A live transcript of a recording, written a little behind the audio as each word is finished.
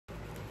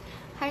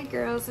Hi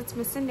girls, it's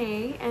Miss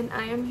Anae and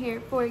I am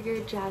here for your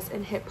jazz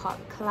and hip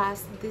hop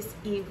class this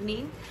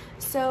evening.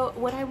 So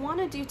what I want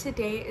to do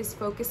today is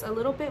focus a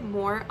little bit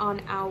more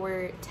on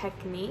our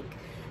technique.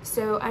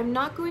 So I'm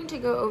not going to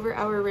go over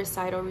our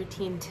recital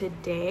routine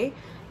today,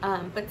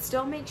 but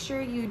still make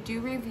sure you do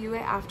review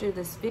it after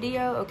this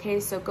video, okay?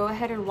 So go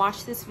ahead and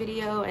watch this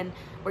video and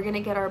we're gonna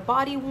get our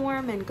body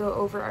warm and go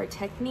over our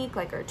technique,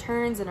 like our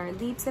turns and our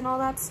leaps and all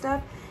that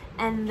stuff.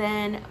 And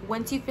then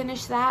once you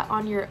finish that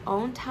on your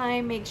own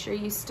time, make sure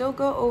you still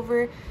go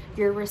over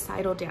your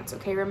recital dance,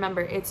 okay?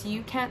 Remember, it's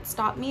You Can't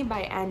Stop Me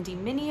by Andy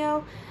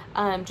Mineo.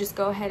 Just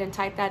go ahead and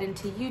type that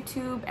into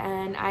YouTube,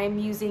 and I'm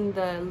using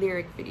the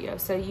lyric video,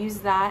 so use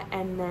that.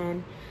 And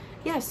then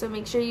yeah, so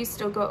make sure you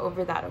still go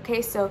over that,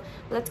 okay? So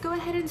let's go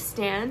ahead and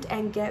stand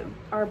and get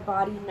our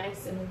body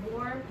nice and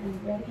warm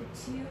and ready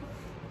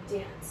to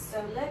dance.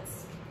 So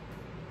let's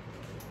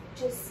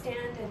just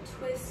stand and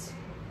twist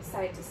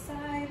side to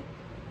side,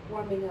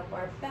 warming up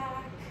our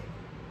back,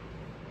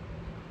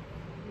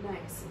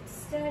 nice and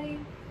steady.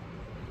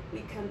 We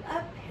come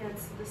up,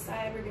 hands to the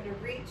side. We're gonna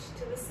reach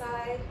to the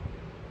side,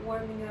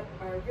 warming up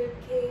our rib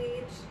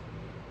cage,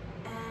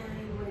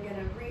 and we're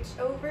gonna reach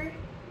over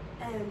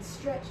and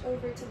stretch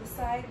over to the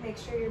side. Make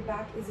sure your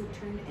back isn't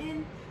turned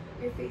in.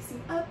 You're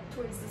facing up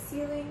towards the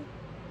ceiling,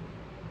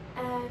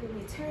 and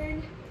we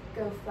turn,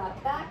 go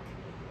flat back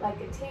like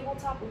a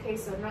tabletop, okay?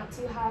 So not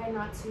too high,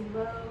 not too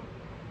low,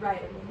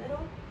 right in the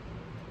middle.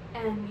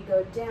 And we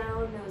go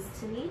down, nose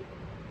to knee.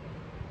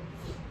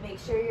 Make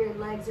sure your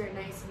legs are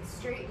nice and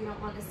straight. You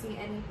don't want to see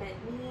any bent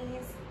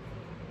knees.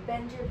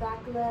 Bend your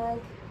back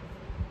leg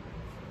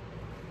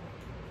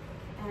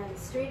and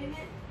straighten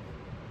it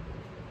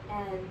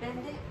and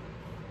bend it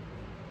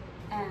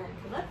and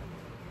come up.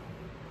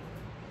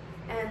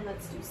 And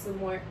let's do some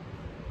more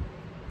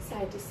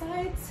side to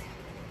sides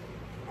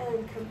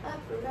and come up.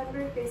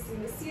 Remember,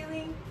 facing the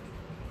ceiling,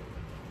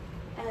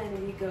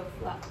 and we go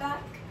flat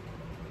back,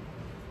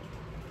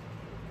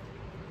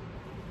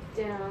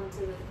 down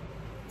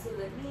to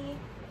the knee,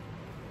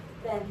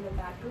 bend the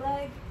back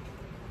leg,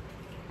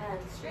 and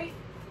straight,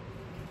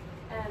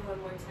 and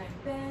one more time,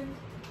 bend,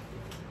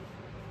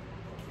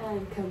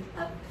 and come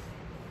up.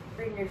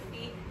 Bring your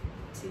feet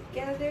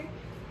together,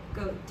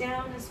 go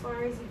down as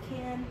far as you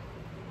can,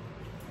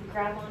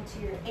 grab onto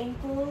your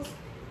ankles,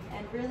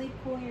 and really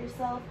pull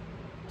yourself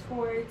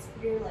towards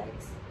your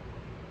legs.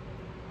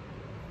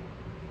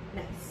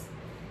 Nice.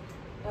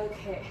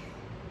 Okay,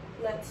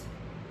 let's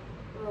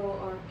roll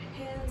our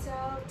hands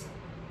out,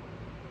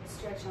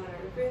 stretch out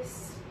our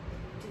wrists,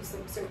 do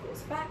some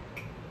circles back,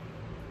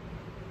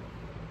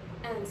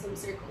 and some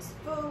circles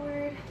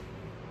forward,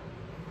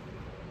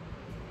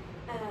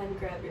 and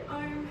grab your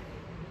arm,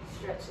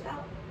 stretch it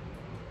out,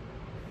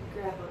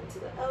 grab onto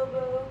the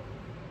elbow,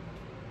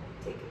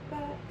 take it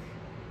back,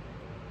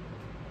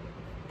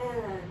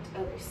 and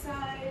other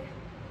side,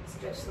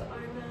 stretch the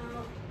arm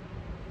out,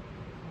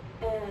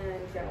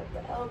 and grab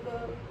the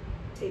elbow,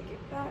 take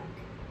it back.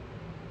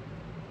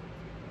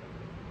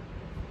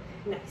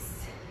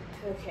 Nice.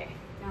 Okay,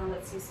 now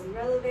let's do some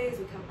releves.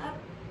 We come up,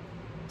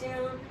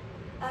 down,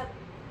 up,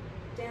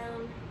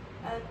 down,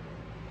 up,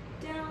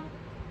 down,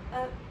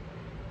 up,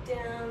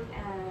 down,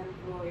 and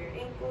roll your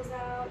ankles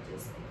out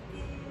just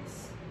like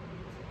this.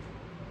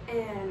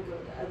 And go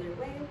the other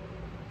way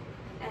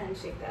and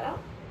shake that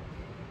out.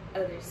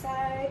 Other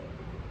side,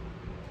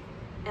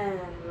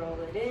 and roll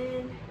it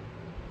in.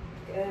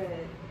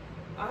 Good.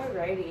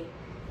 Alrighty.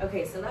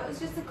 Okay, so that was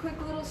just a quick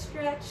little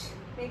stretch.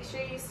 Make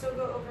sure you still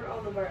go over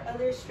all of our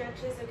other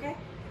stretches, okay?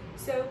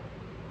 So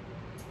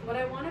what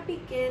I want to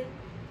begin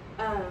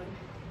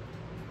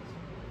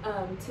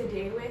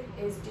today with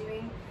is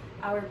doing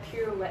our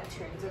pirouette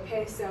turns,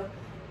 okay? So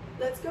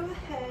let's go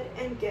ahead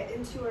and get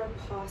into our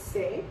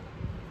passe.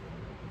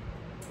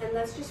 And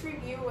let's just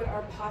review what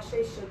our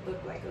passe should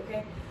look like,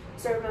 okay?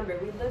 So remember,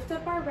 we lift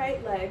up our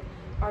right leg,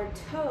 our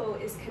toe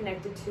is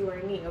connected to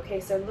our knee, okay?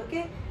 So look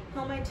at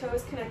how my toe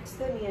is connected to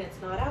the knee, and it's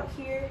not out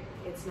here,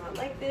 it's not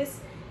like this,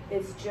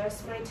 it's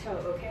just my toe,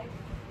 okay?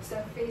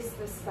 So face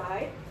the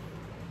side,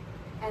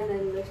 and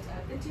then lift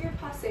up into your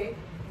passe.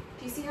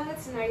 Do you see how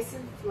that's nice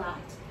and flat?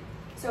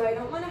 So I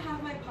don't want to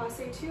have my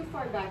passe too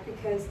far back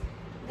because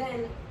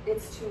then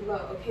it's too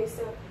low, okay?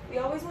 So we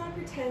always want to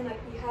pretend like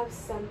we have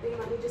something.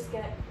 Let me just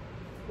get,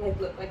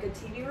 look like a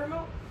TV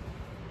remote,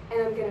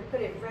 and I'm gonna put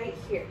it right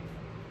here.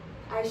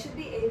 I should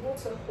be able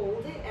to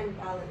hold it and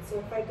balance. So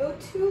if I go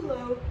too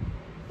low,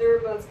 the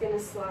remote's gonna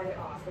slide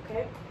off,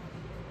 okay?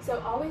 So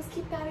always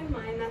keep that in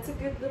mind. That's a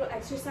good little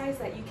exercise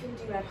that you can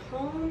do at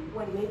home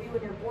when maybe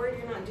when you're bored,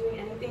 you're not doing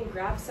anything,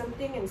 grab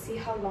something and see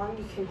how long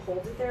you can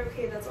hold it there,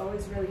 okay? That's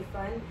always really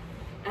fun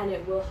and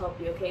it will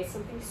help you, okay? It's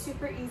something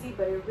super easy,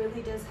 but it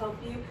really does help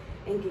you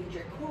engage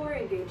your core,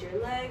 engage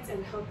your legs,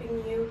 and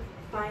helping you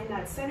find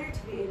that center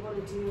to be able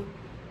to do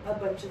a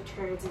bunch of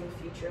turns in the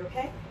future,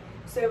 okay?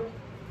 So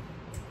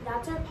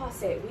that's our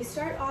passe. We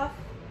start off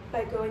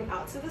by going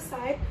out to the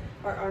side.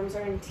 Our arms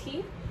are in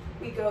T.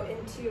 We go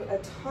into a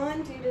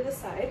tendu to the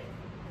side.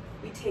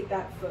 We take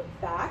that foot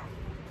back,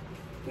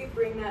 we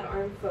bring that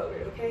arm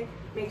forward, okay?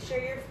 Make sure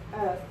your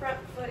front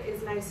foot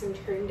is nice and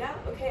turned out,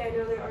 okay? I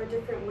know there are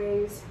different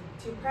ways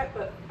to prep,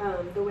 but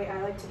the way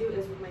I like to do it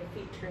is with my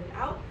feet turned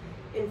out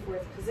in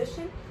 4th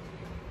position.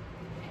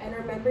 And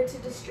remember to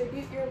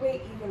distribute your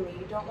weight evenly.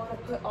 You don't want to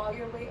put all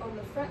your weight on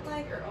the front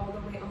leg or all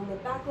the weight on the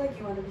back leg.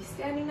 You want to be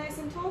standing nice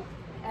and tall,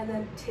 and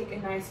then take a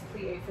nice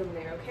plie from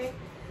there, okay?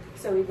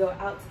 So we go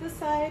out to the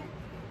side,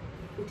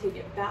 we take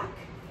it back,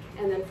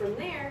 and then from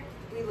there,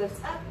 we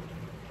lift up,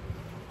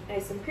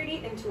 nice and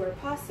pretty, into our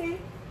passe.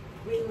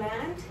 We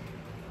land.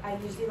 I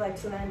usually like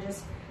to land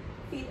just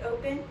feet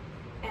open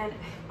and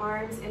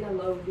arms in a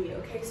low V,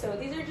 okay? So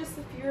these are just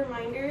a few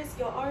reminders.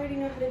 You'll already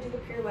know how to do the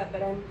pirouette,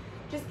 but I'm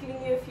just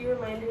giving you a few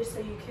reminders so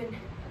you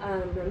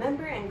can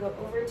remember and go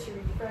over to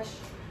refresh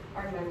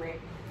our memory.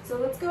 So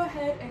let's go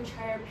ahead and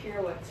try our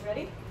pirouettes.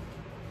 Ready?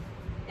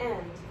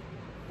 And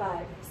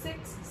 5,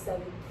 6,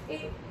 7,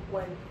 8,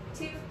 1,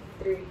 2,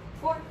 3,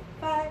 4,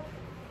 5,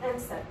 and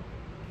 7.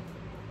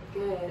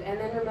 Good. And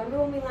then remember,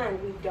 when we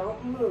land, we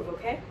don't move,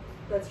 okay?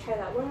 Let's try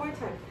that one more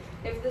time.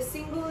 If the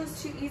single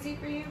is too easy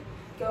for you,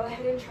 go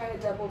ahead and try a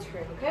double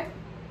turn, okay?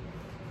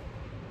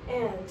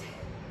 And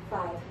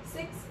 5,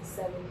 6,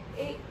 7,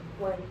 8,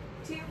 1,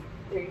 2,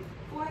 3,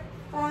 4,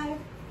 5,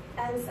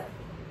 and 7.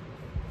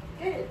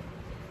 Good.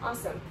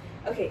 Awesome.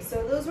 Okay,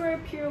 so those were our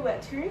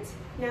pirouette turns.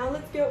 Now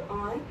let's go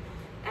on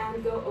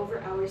and go over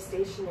our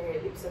stationary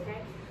leaps,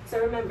 okay? So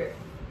remember,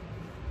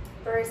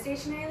 for our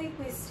stationary leap,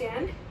 we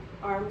stand,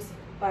 arms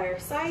by our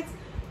sides.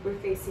 We're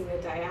facing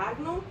a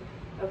diagonal,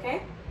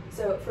 okay?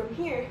 So from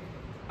here,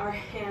 our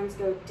hands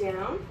go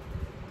down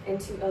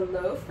into a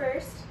low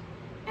first,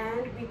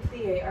 and we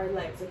plie our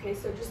legs, okay?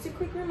 So just a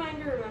quick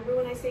reminder, remember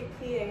when I say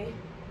plie,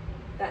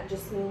 that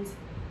just means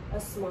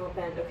a small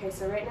bend, okay?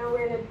 So right now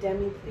we're in a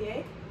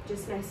demi-plie,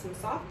 just nice and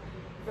soft.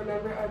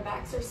 Remember, our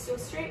backs are still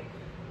straight.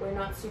 We're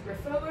not super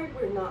forward,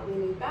 we're not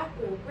leaning back,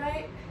 we're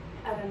right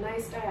at a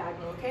nice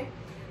diagonal, okay?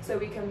 So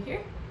we come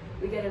here,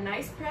 we get a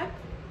nice prep,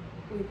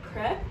 we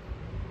prep,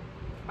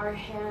 our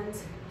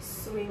hands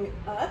swing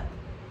up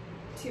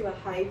to a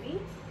high V,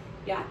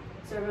 yeah?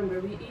 So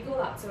remember, we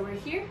eagle out. So we're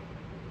here,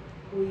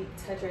 we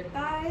touch our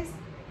thighs,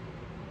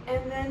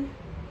 and then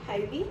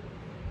high V,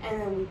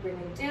 and then we bring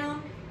it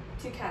down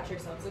to catch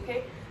ourselves,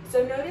 okay?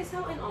 So notice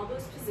how in all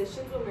those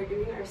positions when we're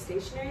doing our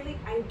stationary leap,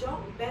 I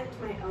don't bend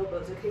my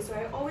elbows, okay? So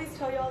I always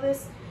tell y'all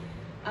this.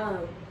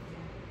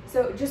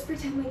 So just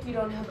pretend like you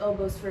don't have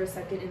elbows for a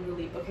second in the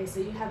leap, okay?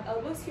 So you have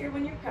elbows here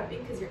when you're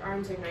prepping because your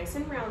arms are nice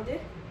and rounded.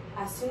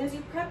 As soon as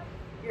you prep,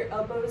 your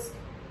elbows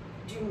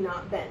do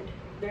not bend.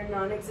 They're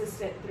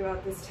non-existent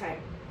throughout this time.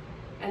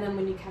 And then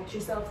when you catch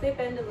yourself, they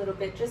bend a little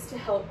bit just to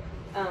help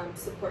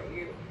support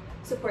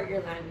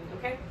your landing,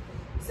 okay?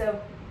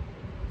 So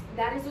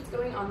that is what's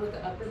going on with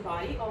the upper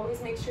body.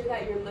 Always make sure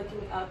that you're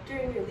looking up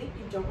during your leap.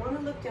 You don't want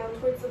to look down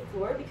towards the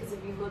floor, because if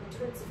you look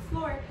towards the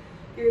floor,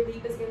 your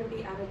leap is going to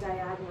be at a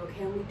diagonal,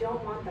 okay? And we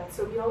don't want that.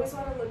 So we always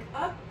want to look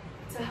up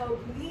to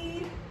help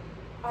lead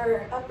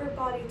our upper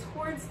body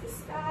towards the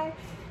sky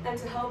and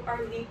to help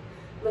our leap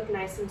look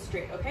nice and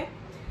straight, okay?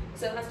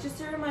 So that's just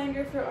a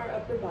reminder for our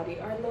upper body.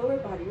 Our lower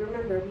body,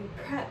 remember, we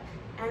prep,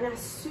 and as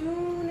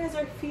soon as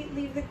our feet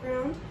leave the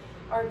ground,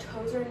 our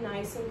toes are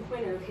nice and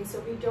pointed, okay? So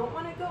we don't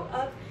want to go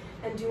up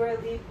and do our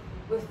leap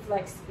with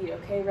flex feet,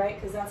 okay, right?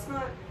 Because that's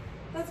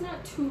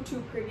not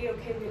too pretty,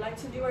 okay? We like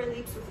to do our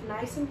leaps with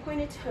nice and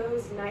pointed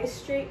toes, nice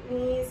straight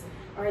knees.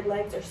 Our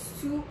legs are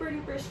super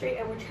duper straight,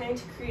 and we're trying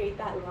to create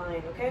that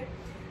line, okay?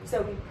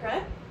 So we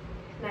prep,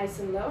 nice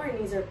and low, our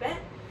knees are bent,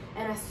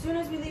 and as soon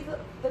as we leave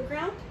the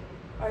ground,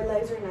 our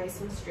legs are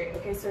nice and straight,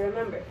 okay? So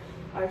remember,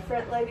 our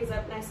front leg is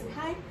up nice and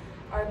high,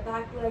 our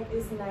back leg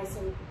is nice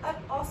and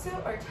up also,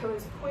 our toe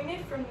is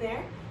pointed from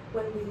there.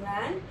 When we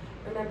land,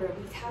 remember,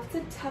 we have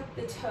to tuck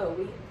the toe.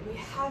 We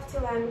have to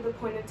land with a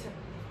pointed toe.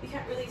 You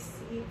can't really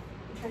see,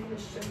 I'm trying to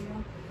show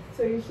you.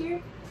 So you're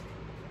here,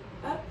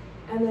 up,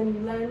 and then you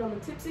land on the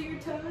tips of your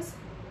toes,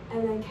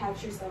 and then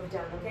catch yourself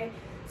down, okay?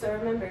 So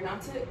remember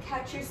not to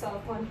catch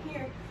yourself on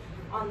here,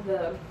 on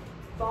the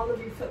ball of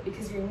your foot,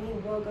 because your knee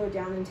will go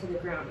down into the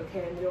ground,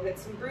 okay? And you'll get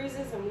some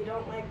bruises, and we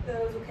don't like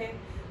those, okay?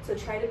 So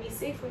try to be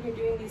safe when you're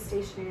doing these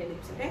stationary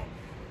leaps, okay?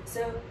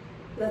 So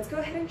let's go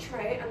ahead and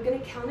try it. I'm gonna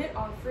count it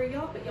off for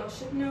y'all, but y'all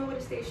should know what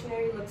a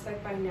stationary looks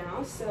like by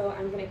now. So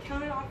I'm gonna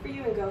count it off for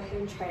you and go ahead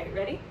and try it.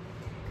 Ready?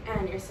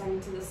 And you're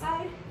standing to the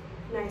side,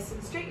 nice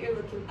and straight, you're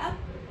looking up.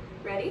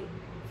 Ready?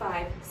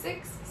 5,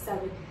 6,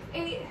 7,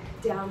 8,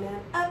 down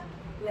and up,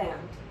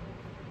 land.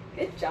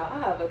 Good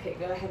job. Okay,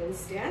 go ahead and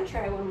stand.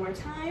 Try one more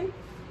time.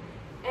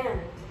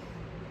 And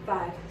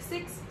 5,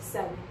 6,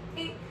 7,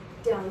 8,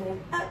 down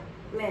and up,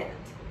 land.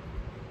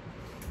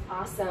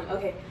 Awesome.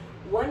 Okay,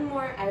 one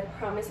more. I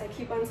promise I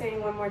keep on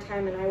saying one more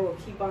time, and I will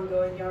keep on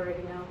going. You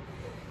already know.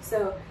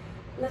 So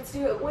let's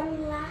do it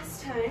one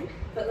last time,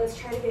 but let's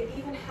try to get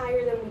even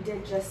higher than we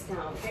did just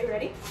now. Okay,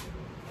 ready?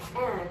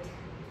 And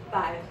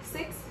 5,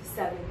 6,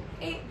 7,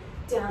 8,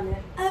 down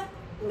and up,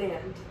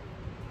 land.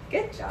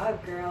 Good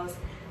job, girls.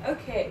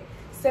 Okay,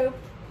 so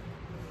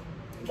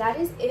that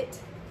is it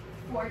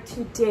for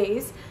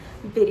today's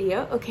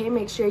video, okay,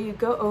 make sure you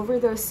go over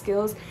those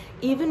skills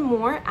even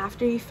more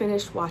after you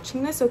finish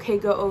watching this, okay?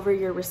 Go over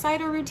your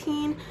recital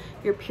routine,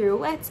 your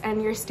pirouettes,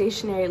 and your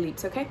stationary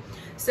leaps, okay?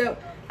 So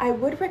I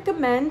would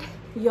recommend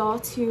y'all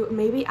to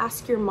maybe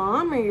ask your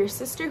mom or your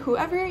sister,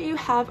 whoever you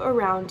have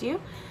around you,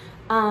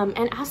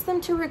 and ask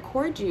them to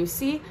record you.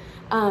 See,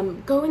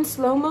 go in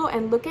slow-mo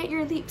and look at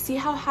your leap. See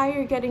how high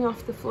you're getting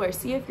off the floor.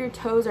 See if your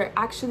toes are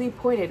actually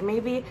pointed.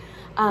 Maybe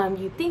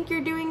you think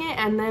you're doing it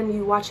and then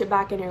you watch it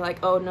back and you're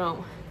like, oh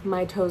no,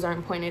 my toes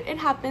aren't pointed. It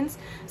happens.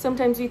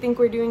 Sometimes we think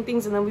we're doing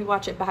things and then we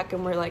watch it back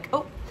and we're like,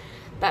 oh,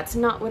 that's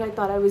not what I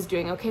thought I was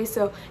doing, okay?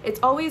 So it's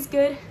always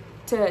good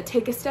to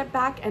take a step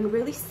back and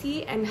really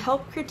see and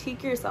help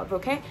critique yourself,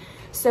 okay?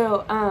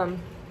 So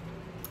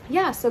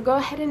yeah, so go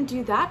ahead and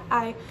do that.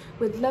 I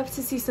would love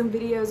to see some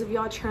videos of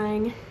y'all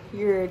trying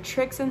your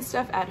tricks and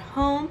stuff at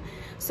home.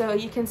 So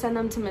you can send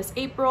them to Miss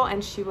April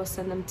and she will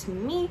send them to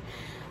me,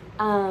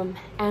 and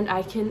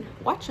I can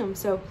watch them.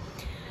 So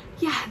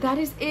yeah, that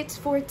is it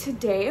for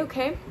today,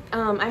 okay?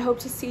 I hope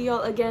to see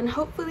y'all again,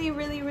 hopefully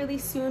really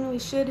soon. We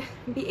should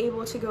be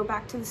able to go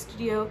back to the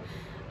studio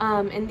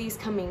in these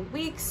coming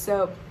weeks,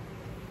 so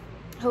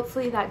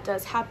hopefully that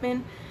does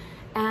happen.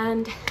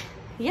 And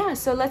yeah,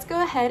 so let's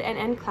go ahead and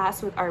end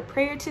class with our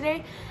prayer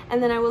today,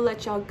 and then I will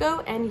let y'all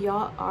go and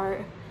y'all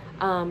are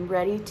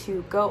ready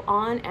to go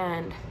on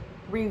and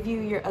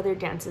review your other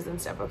dances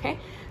and stuff, okay?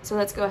 So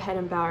let's go ahead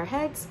and bow our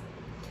heads.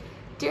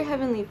 Dear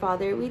Heavenly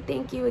Father, we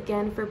thank you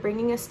again for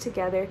bringing us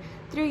together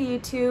through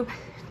YouTube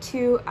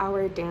to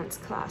our dance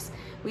class.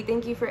 We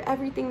thank you for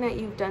everything that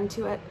you've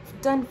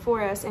done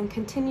for us and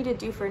continue to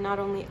do for not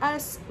only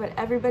us, but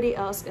everybody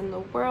else in the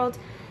world.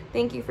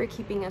 Thank you for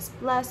keeping us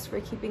blessed, for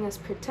keeping us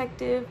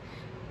protective,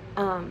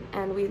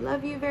 and we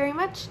love you very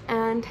much,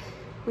 and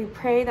we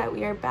pray that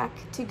we are back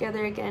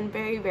together again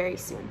very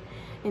soon.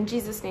 In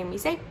Jesus' name we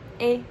say,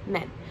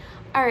 amen.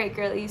 All right,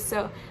 girlies,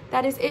 so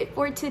that is it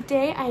for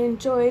today. I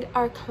enjoyed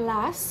our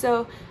class,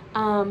 so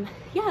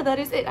yeah, that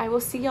is it. I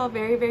will see y'all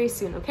very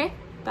soon, okay?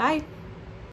 Bye.